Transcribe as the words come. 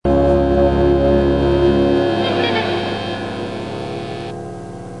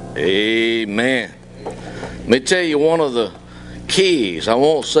Amen. Let me tell you one of the keys. I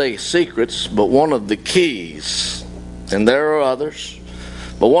won't say secrets, but one of the keys, and there are others,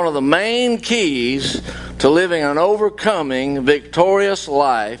 but one of the main keys to living an overcoming, victorious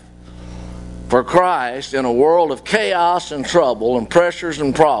life for Christ in a world of chaos and trouble and pressures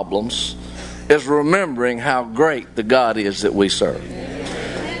and problems is remembering how great the God is that we serve.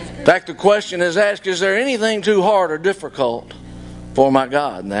 In fact, the question is asked, is there anything too hard or difficult for my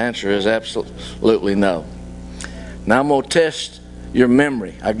God? And the answer is absolutely no. Now I'm going to test your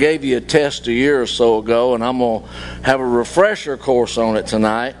memory. I gave you a test a year or so ago, and I'm going to have a refresher course on it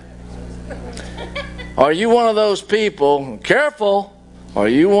tonight. Are you one of those people, careful, are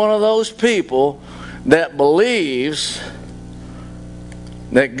you one of those people that believes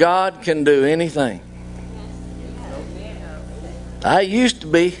that God can do anything? I used to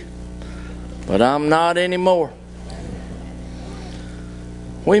be, but I'm not anymore.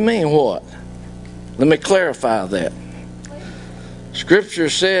 What do you mean what? Let me clarify that. Scripture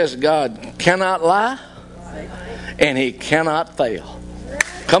says God cannot lie and He cannot fail.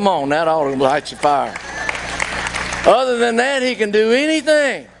 Come on, that ought to light your fire. Other than that, He can do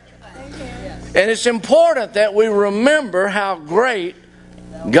anything. And it's important that we remember how great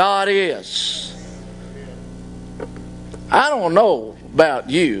God is. I don't know about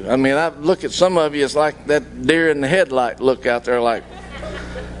you. I mean, I look at some of you, it's like that deer in the headlight look out there like,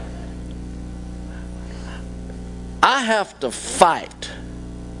 I have to fight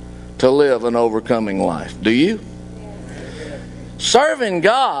to live an overcoming life. Do you? Serving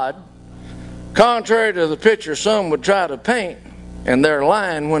God, contrary to the picture some would try to paint, and they're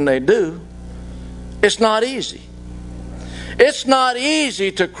lying when they do, it's not easy. It's not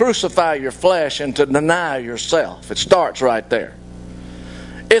easy to crucify your flesh and to deny yourself. It starts right there.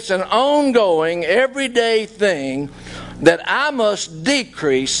 It's an ongoing, everyday thing that I must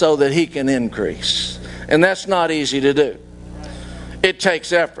decrease so that He can increase. And that's not easy to do. It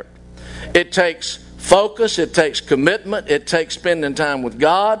takes effort. It takes focus. It takes commitment. It takes spending time with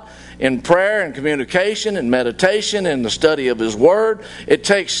God in prayer and communication and meditation and the study of His Word. It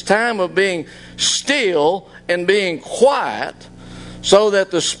takes time of being still and being quiet so that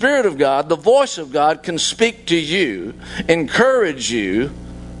the Spirit of God, the voice of God, can speak to you, encourage you,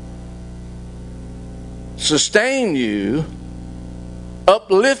 sustain you,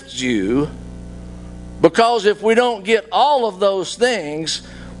 uplift you. Because if we don't get all of those things,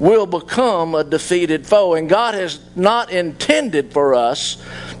 we'll become a defeated foe. And God has not intended for us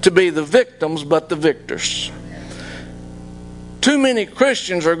to be the victims, but the victors. Too many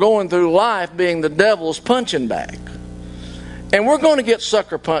Christians are going through life being the devil's punching bag. And we're going to get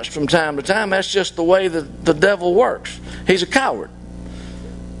sucker punched from time to time. That's just the way that the devil works. He's a coward.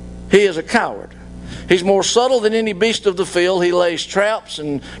 He is a coward. He's more subtle than any beast of the field. He lays traps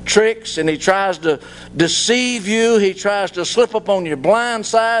and tricks, and he tries to deceive you. He tries to slip up on your blind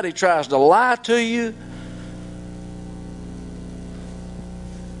side. He tries to lie to you.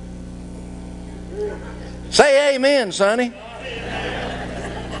 Say amen, sonny.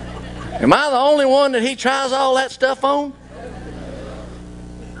 Am I the only one that he tries all that stuff on?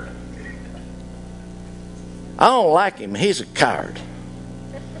 I don't like him. He's a coward.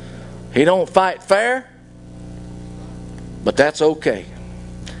 He don't fight fair, but that's okay.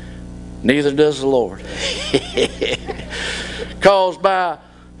 Neither does the Lord. Because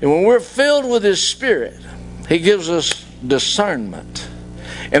when we're filled with His Spirit, He gives us discernment.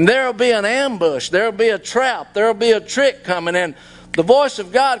 And there'll be an ambush, there'll be a trap, there'll be a trick coming in. The voice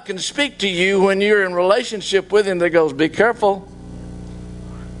of God can speak to you when you're in relationship with Him that goes, be careful.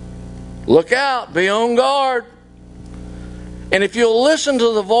 Look out, be on guard. And if you'll listen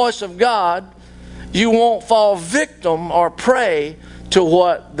to the voice of God, you won't fall victim or prey to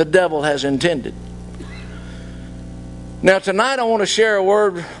what the devil has intended. Now tonight I want to share a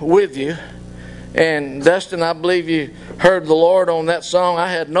word with you. And Dustin, I believe you heard the Lord on that song.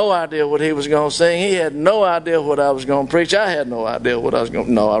 I had no idea what he was going to sing. He had no idea what I was going to preach. I had no idea what I was going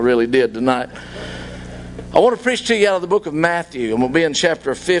to... No, I really did tonight. I want to preach to you out of the book of Matthew. I'm going to be in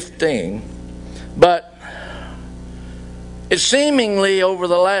chapter 15. But it seemingly over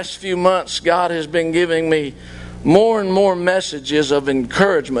the last few months, God has been giving me more and more messages of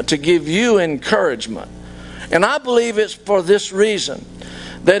encouragement, to give you encouragement. And I believe it's for this reason,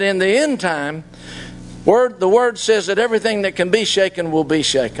 that in the end time, the Word says that everything that can be shaken will be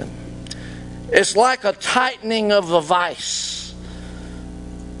shaken. It's like a tightening of a vice.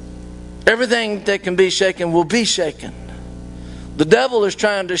 Everything that can be shaken will be shaken. The devil is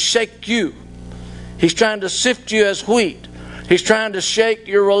trying to shake you. He's trying to sift you as wheat. He's trying to shake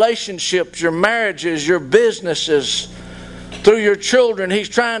your relationships, your marriages, your businesses, through your children. He's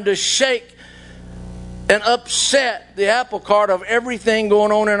trying to shake and upset the apple cart of everything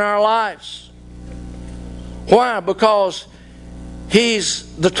going on in our lives. Why? Because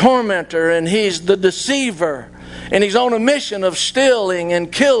he's the tormentor and he's the deceiver. And he's on a mission of stealing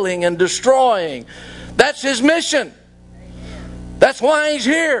and killing and destroying. That's his mission. That's why he's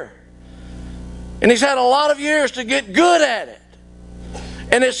here. And he's had a lot of years to get good at it.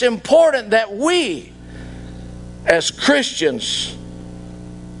 And it's important that we, as Christians,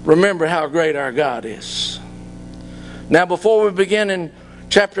 remember how great our God is. Now, before we begin in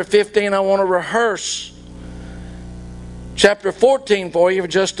chapter 15, I want to rehearse chapter 14 for you for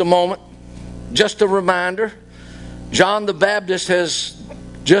just a moment. Just a reminder. John the Baptist has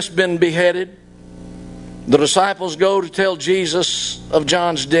just been beheaded. The disciples go to tell Jesus of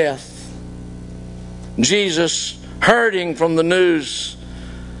John's death. Jesus, hurting from the news.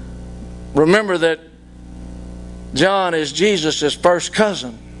 Remember that John is Jesus' first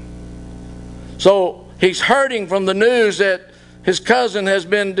cousin. So he's hurting from the news that his cousin has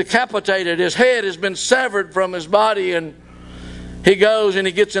been decapitated. His head has been severed from his body. And he goes and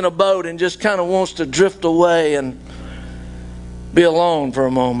he gets in a boat and just kind of wants to drift away and be alone for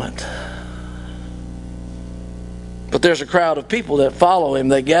a moment. But there's a crowd of people that follow him.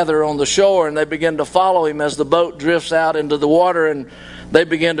 They gather on the shore and they begin to follow him as the boat drifts out into the water, and they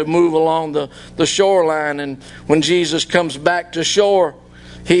begin to move along the shoreline. And when Jesus comes back to shore,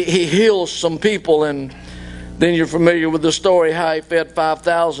 he heals some people. And then you're familiar with the story how he fed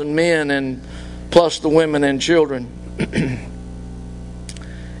 5,000 men and plus the women and children.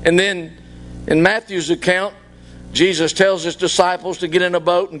 And then in Matthew's account, Jesus tells his disciples to get in a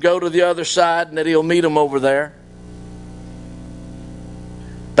boat and go to the other side and that he'll meet them over there.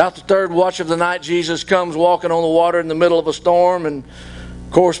 About the third watch of the night, Jesus comes walking on the water in the middle of a storm. And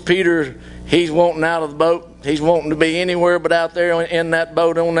of course, Peter, he's wanting out of the boat. He's wanting to be anywhere but out there in that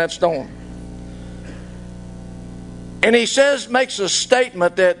boat on that storm. And he makes a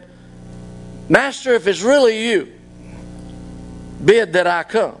statement that, Master, if it's really you, bid that I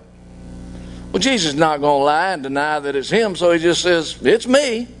come. Well, Jesus is not going to lie and deny that it's him, so he just says, it's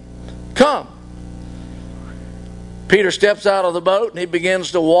me. Come. Peter steps out of the boat and he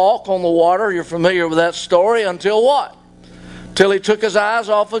begins to walk on the water. You're familiar with that story. Until what? Till he took his eyes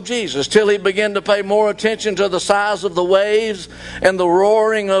off of Jesus. Till he began to pay more attention to the size of the waves and the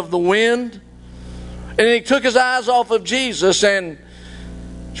roaring of the wind. And he took his eyes off of Jesus, and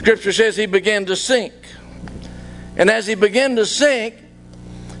Scripture says he began to sink. And as he began to sink,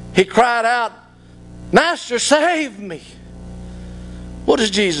 he cried out, Master, save me. What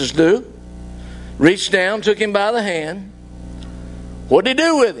does Jesus do? Reached down, took him by the hand. What did he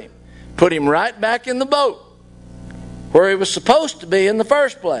do with him? Put him right back in the boat where he was supposed to be in the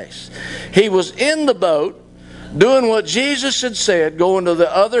first place. He was in the boat doing what Jesus had said, going to the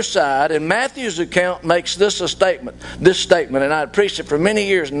other side. And Matthew's account makes this statement, and I had preached it for many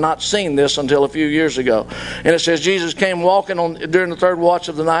years and not seen this until a few years ago. And it says, Jesus came walking during the third watch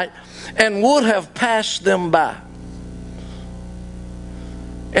of the night and would have passed them by.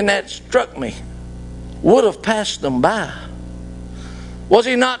 And that struck me. Would have passed them by. Was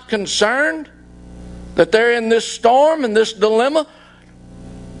he not concerned that they're in this storm and this dilemma?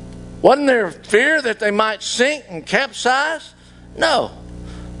 Wasn't there fear that they might sink and capsize? No.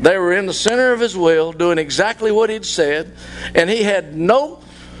 They were in the center of his will, doing exactly what he'd said, and he had no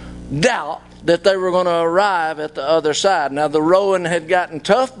doubt that they were going to arrive at the other side. Now, the rowing had gotten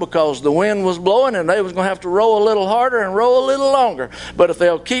tough because the wind was blowing, and they was going to have to row a little harder and row a little longer. But if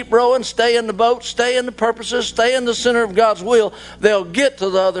they'll keep rowing, stay in the boat, stay in the purposes, stay in the center of God's will, they'll get to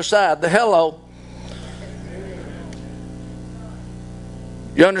the other side. Hello.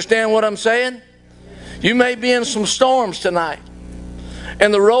 You understand what I'm saying? You may be in some storms tonight,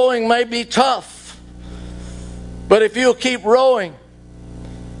 and the rowing may be tough. But if you'll keep rowing,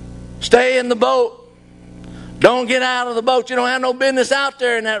 stay in the boat. Don't get out of the boat. You don't have no business out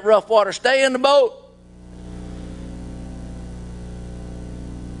there in that rough water. Stay in the boat.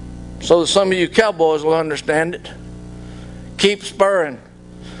 So that some of you cowboys will understand it. Keep spurring.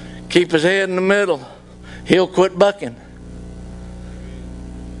 Keep his head in the middle. He'll quit bucking.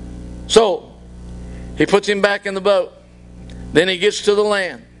 So, he puts him back in the boat. Then he gets to the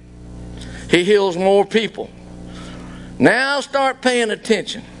land. He heals more people. Now start paying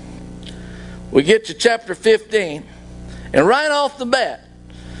attention. We get to chapter 15, and right off the bat,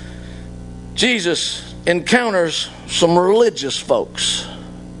 Jesus encounters some religious folks.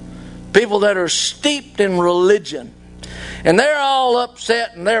 People that are steeped in religion. And they're all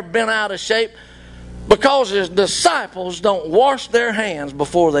upset and they're bent out of shape because his disciples don't wash their hands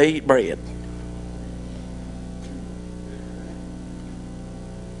before they eat bread.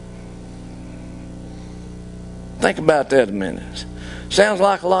 Think about that a minute. Sounds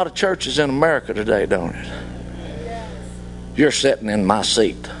like a lot of churches in America today, don't it? You're sitting in my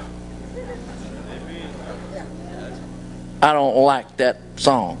seat. I don't like that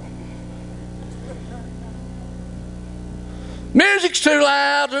song. Music's too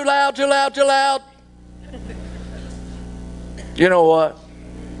loud, too loud, too loud, too loud. You know what?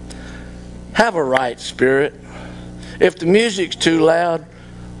 Have a right spirit. If the music's too loud,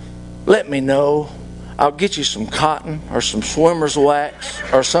 let me know. I'll get you some cotton or some swimmer's wax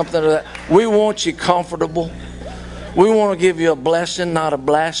or something like that. We want you comfortable. We want to give you a blessing, not a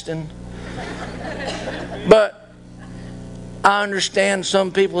blasting. But I understand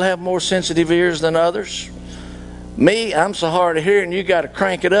some people have more sensitive ears than others. Me, I'm so hard of hearing, you got to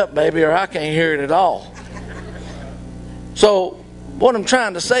crank it up, baby, or I can't hear it at all. So what I'm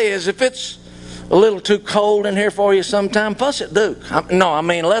trying to say is, if it's a little too cold in here for you sometime, fuss at Duke.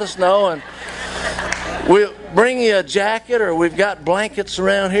 Let us know, and we'll bring you a jacket, or we've got blankets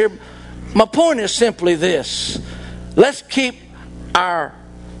around here. My point is simply this. Let's keep our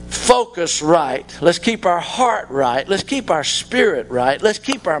focus right. Let's keep our heart right. Let's keep our spirit right. Let's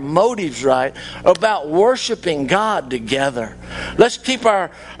keep our motives right about worshiping God together. Let's keep our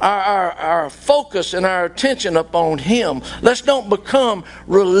focus and our attention upon Him. Let's don't become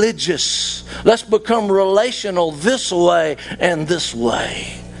religious. Let's become relational this way and this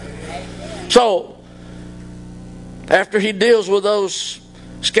way. So, after He deals with those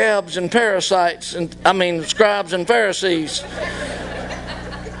scribes and Pharisees,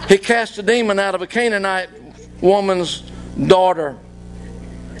 He cast a demon out of a Canaanite woman's daughter.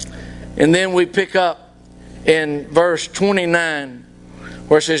 And then we pick up in verse 29,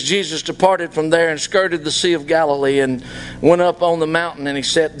 where it says, Jesus departed from there and skirted the Sea of Galilee and went up on the mountain, and He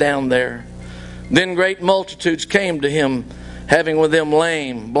sat down there. Then great multitudes came to Him, having with them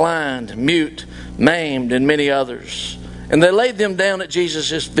lame, blind, mute, maimed, and many others. And they laid them down at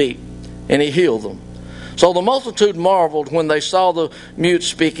Jesus' feet, and He healed them. So the multitude marveled when they saw the mute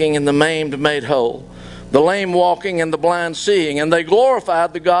speaking and the maimed made whole, the lame walking and the blind seeing, and they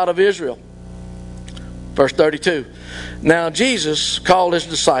glorified the God of Israel. Verse 32. Now Jesus called His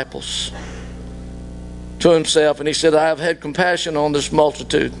disciples to Himself, and He said, I have had compassion on this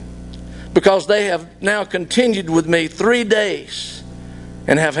multitude, because they have now continued with me 3 days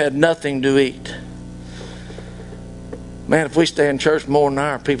and have had nothing to eat. Man, if we stay in church more than an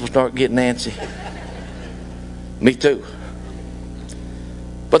hour, people start getting antsy. Me too.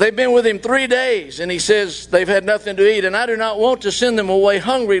 But they've been with Him 3 days, and He says they've had nothing to eat, and I do not want to send them away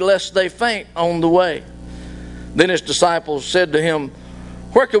hungry, lest they faint on the way. Then His disciples said to Him,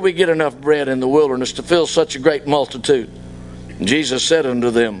 where could we get enough bread in the wilderness to fill such a great multitude? And Jesus said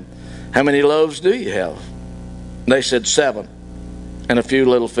unto them, how many loaves do you have? And they said, 7, and a few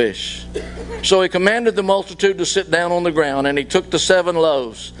little fish. So He commanded the multitude to sit down on the ground, and He took the 7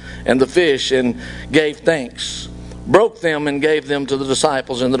 loaves and the fish, and gave thanks, broke them, and gave them to the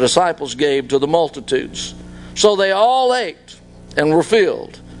disciples, and the disciples gave to the multitudes. So they all ate and were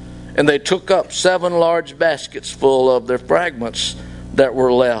filled, and they took up 7 large baskets full of their fragments that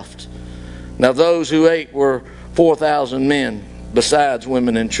were left. Now those who ate were 4,000 men, besides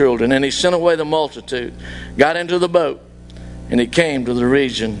women and children. And He sent away the multitude, got into the boat, and He came to the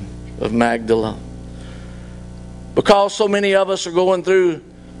region of Magdala. Because so many of us are going through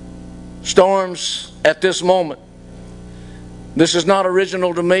storms at this moment. This is not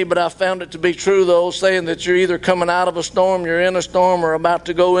original to me, but I found it to be true, the old saying that you're either coming out of a storm, you're in a storm, or about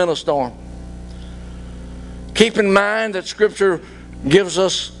to go in a storm. Keep in mind that Scripture gives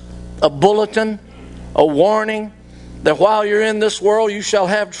us a bulletin, a warning, that while you're in this world you shall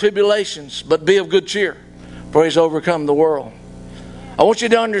have tribulations, but be of good cheer, for He's overcome the world. I want you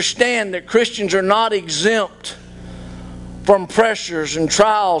to understand that Christians are not exempt from pressures and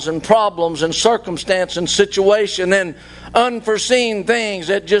trials and problems and circumstance and situation and unforeseen things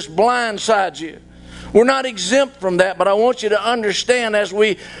that just blindside you. We're not exempt from that, but I want you to understand, as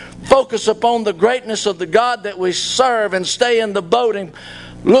we focus upon the greatness of the God that we serve and stay in the boat and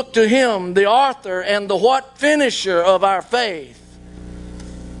look to Him, the author and the what finisher of our faith,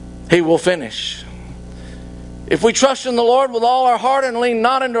 He will finish. If we trust in the Lord with all our heart and lean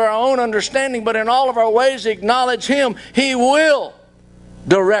not into our own understanding, but in all of our ways acknowledge Him, He will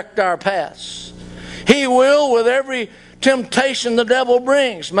direct our paths. He will, with every temptation the devil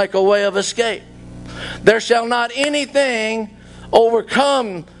brings, make a way of escape. There shall not anything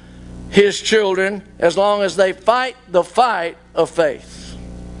overcome His children as long as they fight the fight of faith.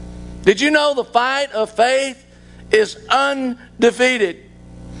 Did you know the fight of faith is undefeated?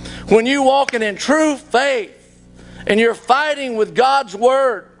 When you're walking in true faith and you're fighting with God's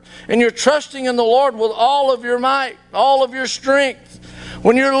Word, and you're trusting in the Lord with all of your might, all of your strength,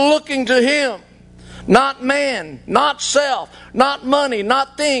 when you're looking to Him, not man, not self, not money,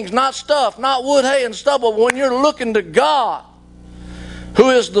 not things, not stuff, not wood, hay, and stubble, when you're looking to God, who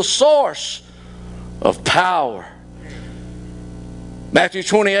is the source of power. Matthew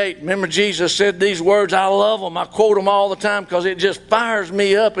 28, remember Jesus said these words, I love them, I quote them all the time because it just fires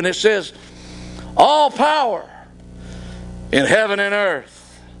me up, and it says, all power in heaven and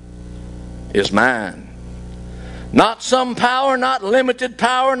earth is mine. Not some power, not limited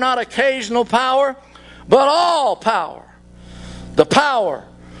power, not occasional power, but all power. The power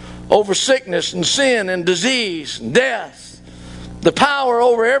over sickness and sin and disease and death. The power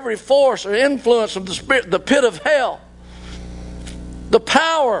over every force or influence of the spirit, the pit of hell. The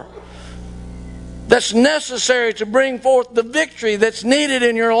power that's necessary to bring forth the victory that's needed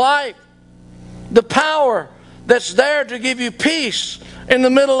in your life. The power that's there to give you peace in the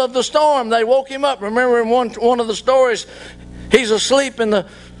middle of the storm. They woke him up. Remember in one of the stories, he's asleep in the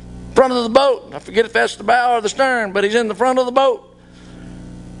front of the boat. I forget if that's the bow or the stern, but he's in the front of the boat.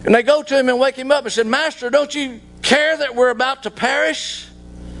 And they go to him and wake him up and said, Master, don't you care that we're about to perish?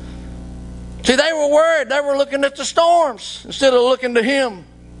 See, they were worried. They were looking at the storms instead of looking to Him.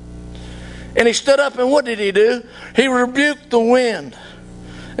 And he stood up, and what did he do? He rebuked the wind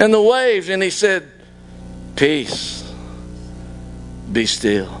and the waves, and he said, peace, be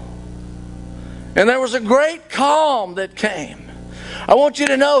still. And there was a great calm that came. I want you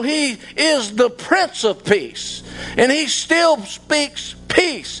to know He is the Prince of Peace. And He still speaks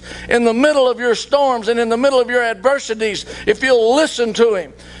peace in the middle of your storms and in the middle of your adversities. If you'll listen to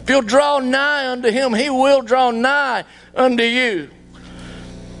Him, if you'll draw nigh unto Him, He will draw nigh unto you.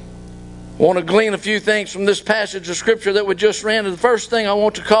 I want to glean a few things from this passage of Scripture that we just read. And the first thing I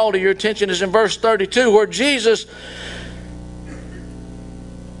want to call to your attention is in verse 32, where Jesus,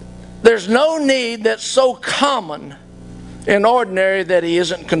 there's no need that's so common and ordinary that He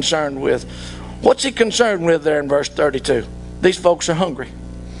isn't concerned with. What's He concerned with there in verse 32? These folks are hungry.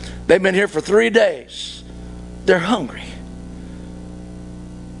 They've been here for 3 days. They're hungry.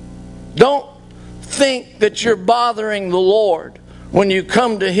 Don't think that you're bothering the Lord when you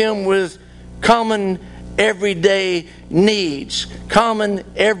come to Him with common everyday needs, common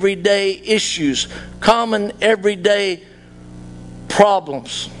everyday issues, common everyday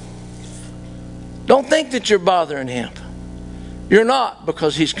problems. Don't think that you're bothering Him. You're not,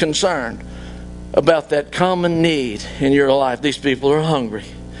 because He's concerned about that common need in your life. These people are hungry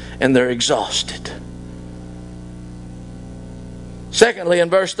and they're exhausted. Secondly, in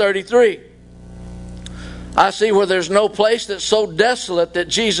verse 33, I see where there's no place that's so desolate that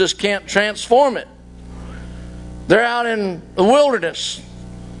Jesus can't transform it. They're out in the wilderness,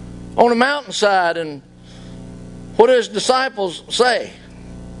 on a mountainside, and what do His disciples say?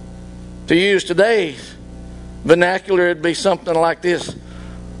 To use today's vernacular, it'd be something like this.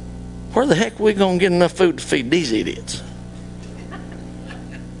 Where the heck are we going to get enough food to feed these idiots?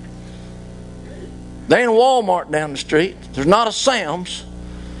 There ain't a Walmart down the street. There's not a Sam's.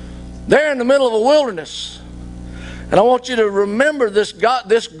 They're in the middle of a wilderness. And I want you to remember this God,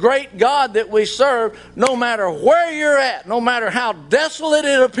 this great God that we serve, no matter where you're at, no matter how desolate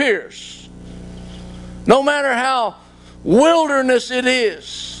it appears, no matter how wilderness it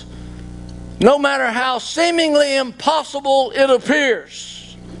is, no matter how seemingly impossible it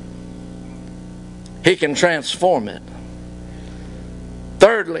appears, He can transform it.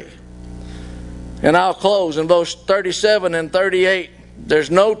 Thirdly, and I'll close in verse 37 and 38, there's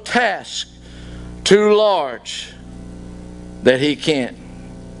no task too large that He can't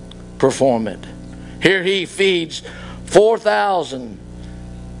perform it. Here He feeds 4,000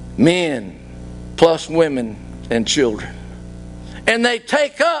 men plus women and children. And they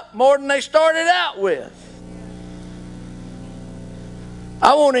take up more than they started out with.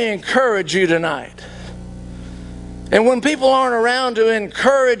 I want to encourage you tonight. And when people aren't around to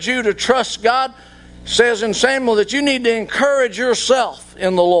encourage you to trust God, it says in Samuel that you need to encourage yourself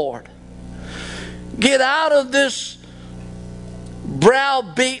in the Lord. Get out of this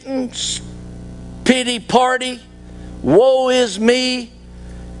browbeaten, pity party, woe is me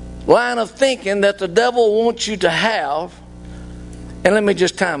line of thinking that the devil wants you to have. And let me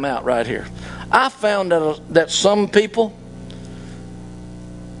just time out right here. I found that some people,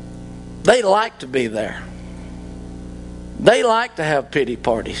 they like to be there. They like to have pity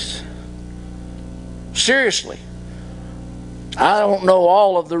parties. Seriously. I don't know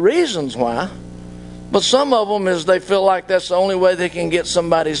all of the reasons why, but some of them is they feel like that's the only way they can get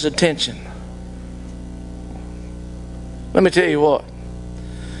somebody's attention. Let me tell you what.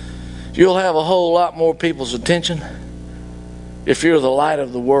 You'll have a whole lot more people's attention if you're the light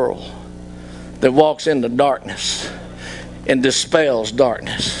of the world that walks into darkness and dispels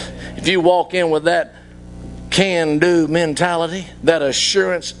darkness. If you walk in with that can-do mentality, that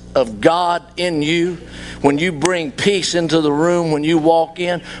assurance of God in you, when you bring peace into the room, when you walk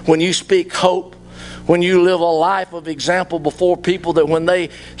in, when you speak hope, when you live a life of example before people, that when they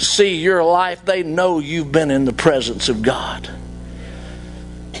see your life, they know you've been in the presence of God.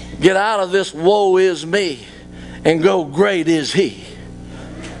 Get out of this woe is me and go, great is He.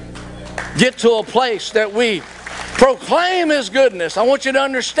 Get to a place that we proclaim His goodness. I want you to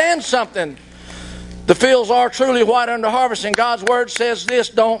understand something. The fields are truly white unto harvest, and God's Word says this,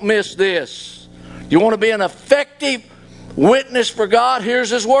 don't miss this. You want to be an effective witness for God? Here's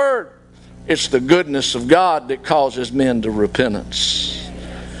His Word. It's the goodness of God that causes men to repentance.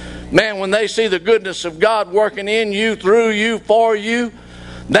 Man, when they see the goodness of God working in you, through you, for you,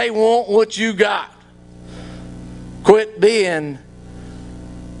 they want what you got. Quit being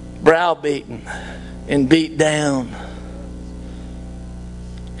browbeaten and beat down.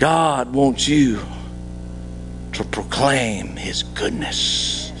 God wants you to proclaim His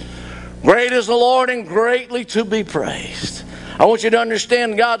goodness. Great is the Lord and greatly to be praised. I want you to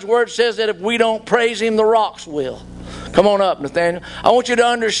understand God's Word says that if we don't praise Him, the rocks will. Come on up, Nathaniel. I want you to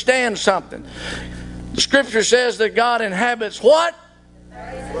understand something. The Scripture says that God inhabits what?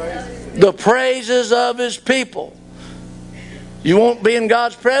 The praises of His people. You won't be in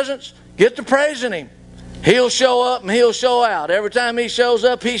God's presence? Get to praising Him. He'll show up and He'll show out. Every time He shows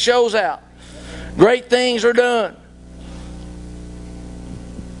up, He shows out. Great things are done.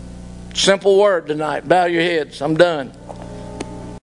 Simple word tonight. Bow your heads. I'm done.